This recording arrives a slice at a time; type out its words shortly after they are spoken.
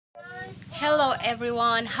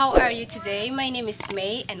everyone, how are you today? My name is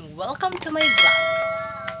May and welcome to my vlog.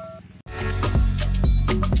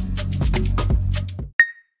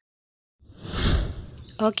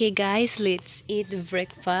 Okay guys, let's eat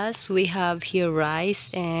breakfast. We have here rice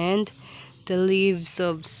and the leaves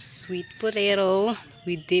of sweet potato.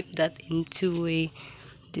 We dip that into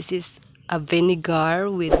this is a vinegar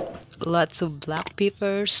with lots of black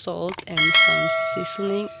pepper, salt, and some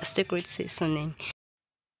seasoning, a secret seasoning.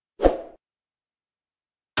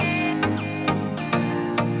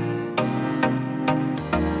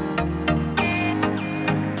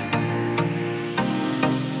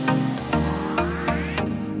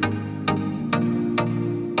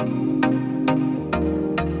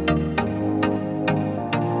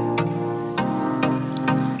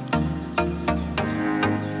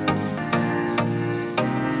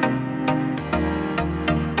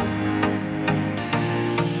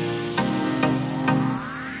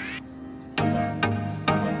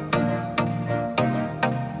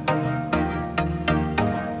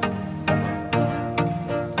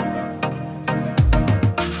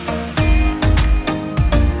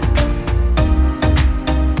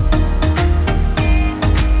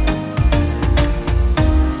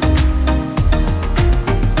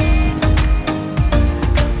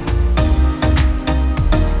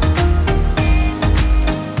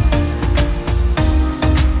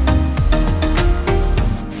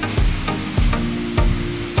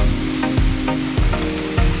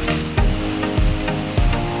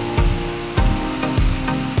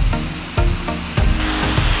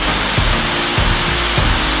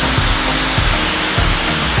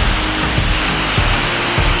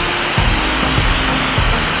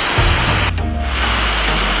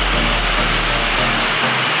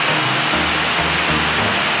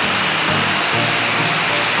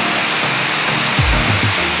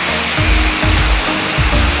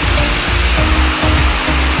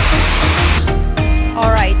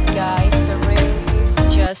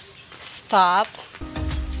 Stop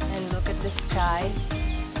and look at the sky.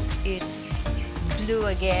 It's blue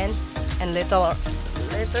again, and later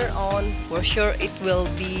on for sure it will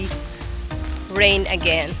be rain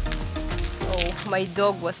again. So my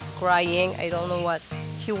dog was crying. I don't know what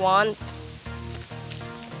he wants.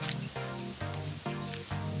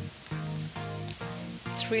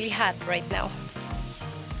 It's really hot right now.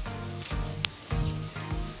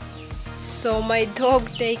 So my dog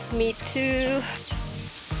take me to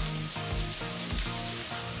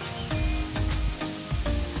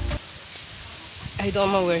I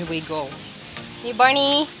don't know where we go. Hey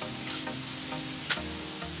Barney!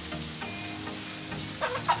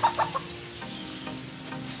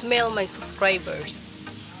 Smell my subscribers.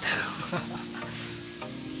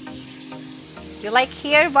 You like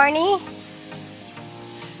here, Barney?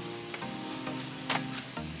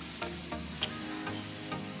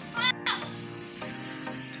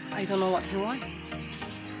 I don't know what he wants.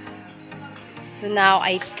 So now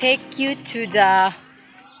I take you to the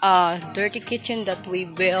dirty kitchen that we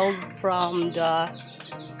built from the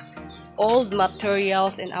old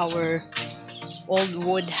materials in our old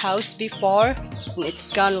wood house before, and it's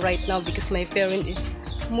gone right now because my parents is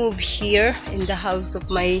moved here in the house of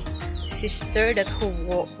my sister that who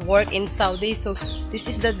work in Saudi. So this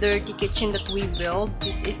is the dirty kitchen that we built.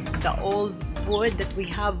 This is the old wood that we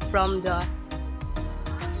have from the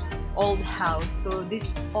old house. So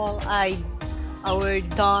this all our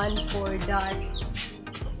done for that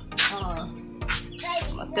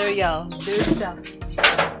material. There's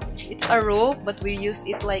it's a roof, but we use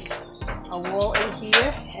it like a wall in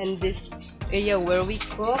here, and this area where we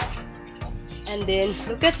cook. And then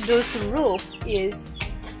look at those roof is,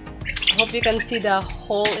 I hope you can see the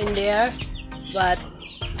hole in there, but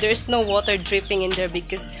there's no water dripping in there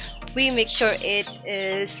because we make sure it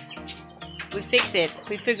is, we fix it,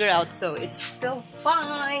 we figure out, so it's still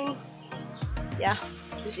fine. Yeah,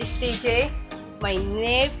 this is TJ, my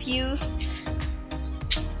nephew,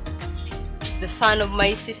 the son of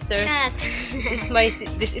my sister. This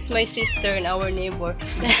is my sister and our neighbor.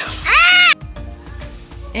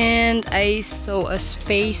 And I saw a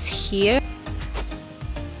space here.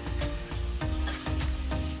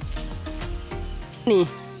 Ni.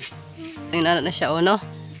 Tingnan na siya, oh no?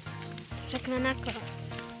 Let's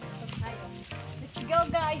go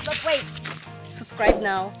guys, but wait. Subscribe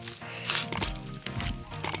now.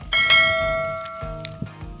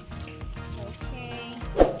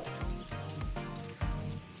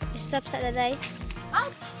 Stop sa daday.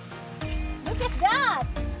 Ouch! Look at that!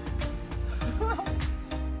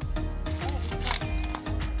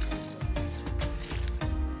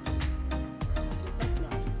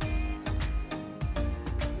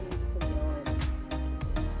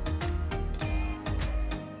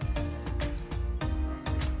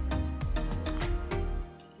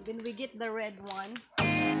 get the red one.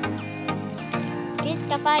 Get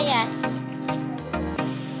kapayas.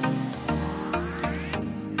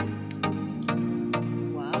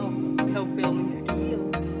 Wow, no filming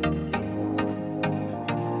skills.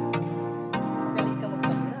 Galing ka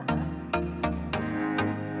magkamera, ha?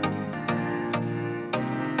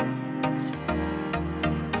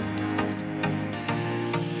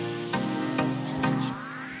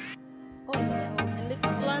 Oh, wow. And let's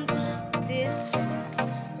plant this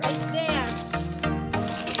right there.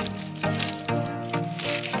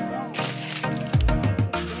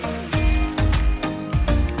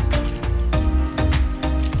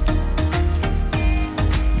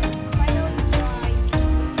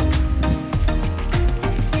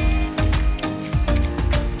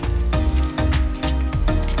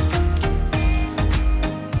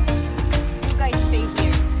 You guys stay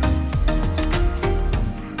here.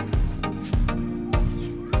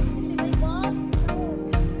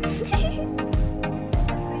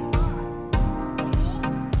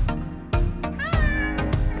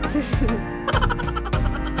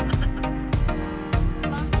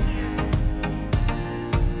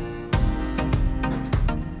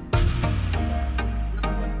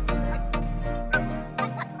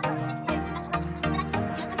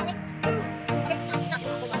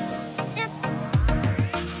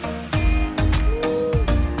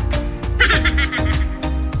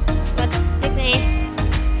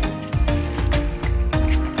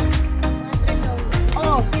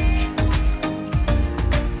 Oh!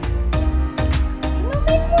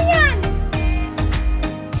 Inumin mo yan!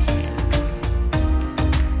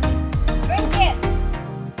 Drink it!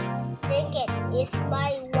 Drink it. It's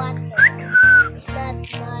my water. It's not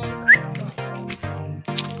my water.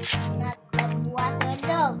 Not the water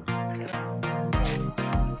dog.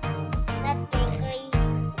 Not bakery.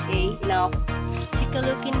 Okay, now take a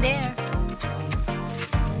look in there.